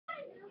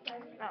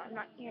Oh,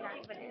 not you're not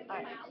even in.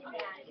 Alright.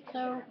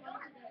 So,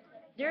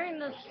 during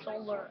this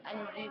solar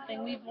energy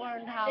thing, we've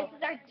learned This how.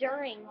 is our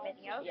during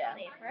video. Yeah.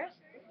 Say it first.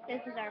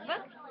 This is our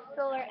book,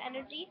 Solar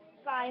Energy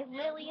by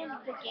Lillian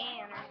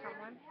Degan or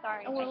someone.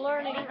 Sorry. And we're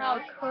learning how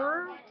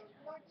curved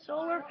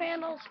solar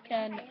panels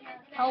can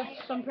help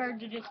compared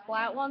to just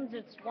flat ones.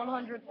 It's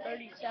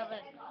 137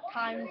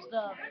 times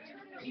the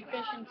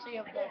efficiency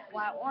of the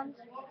flat ones.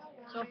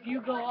 So if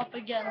you go up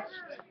against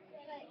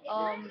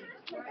um,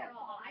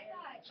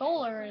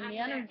 solar in the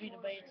energy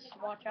debates,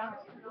 watch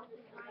out.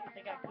 I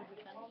think I could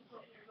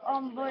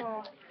defend.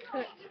 But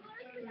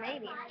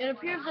Maybe. it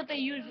appears that they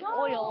use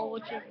oil,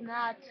 which is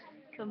not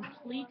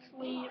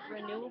completely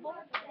renewable.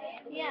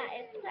 Yeah,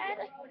 it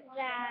said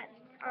that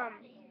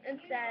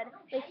instead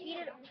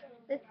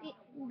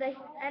the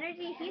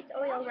energy heats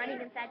oil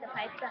running inside the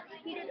pipe. The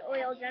heated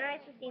oil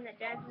generates the steam that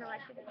drives an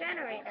electric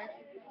generator,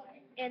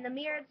 and the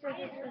mirrored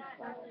surface is.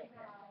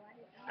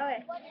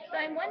 Okay, so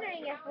I'm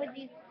wondering if with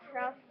these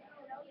truss,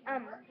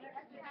 um,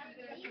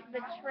 the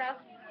truss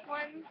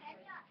ones,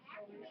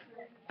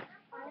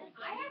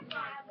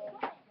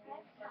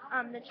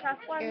 the truss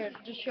ones. Here,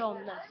 just show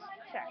them this.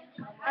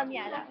 Sure.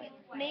 Yeah, that way.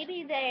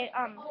 Maybe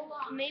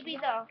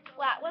the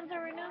flat ones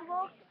are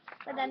renewable,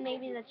 but then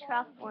maybe the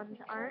truss ones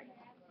aren't.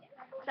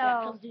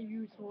 Yeah, So because they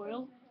use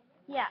oil.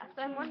 yeah,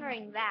 so I'm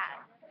wondering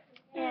that.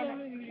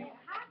 And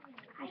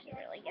I should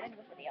really get into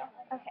the video.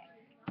 Okay.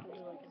 Maybe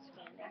like a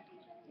scanner.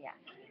 Yeah.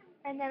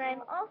 And then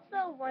I'm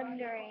also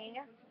wondering.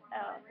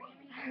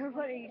 Oh,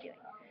 what are you doing?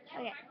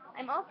 Okay.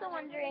 I'm also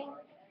wondering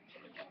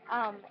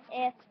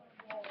if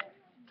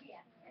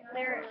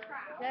they're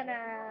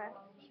gonna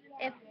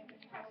if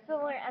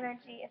solar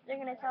energy if they're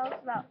gonna tell us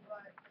about.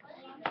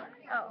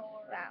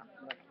 Oh wow.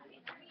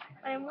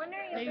 I'm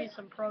wondering if Maybe it's,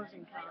 some pros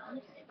and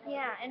cons.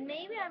 yeah, and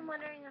maybe I'm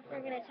wondering if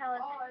they're gonna tell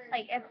us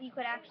like if you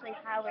could actually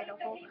power the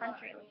whole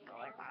country with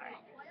solar power.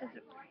 'Cause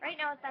right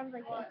now it sounds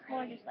like it's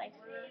more just like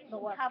The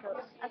West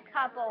Coast. a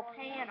couple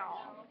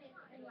panels.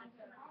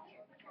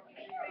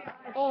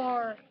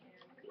 Or,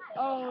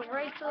 oh,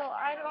 Rachel,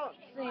 I don't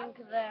think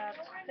that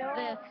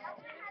this.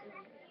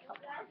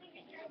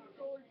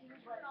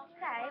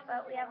 Okay,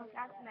 but we haven't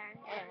gotten there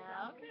yet.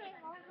 Yeah, okay.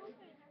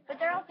 But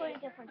they're all going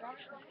different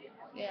directions.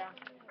 Yeah.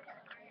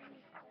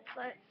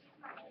 But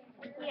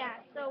yeah,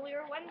 so we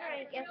were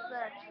wondering if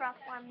the truck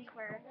ones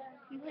were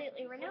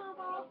completely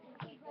renewable,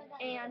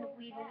 and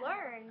we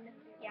learned,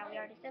 yeah, we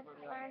already said what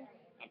we learned,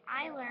 and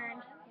I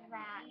learned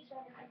that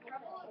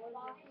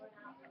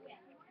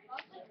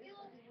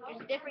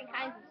there's different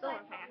kinds of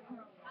solar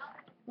panels.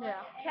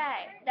 Yeah. Okay,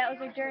 that was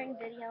our during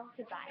video.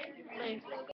 Goodbye. Thanks.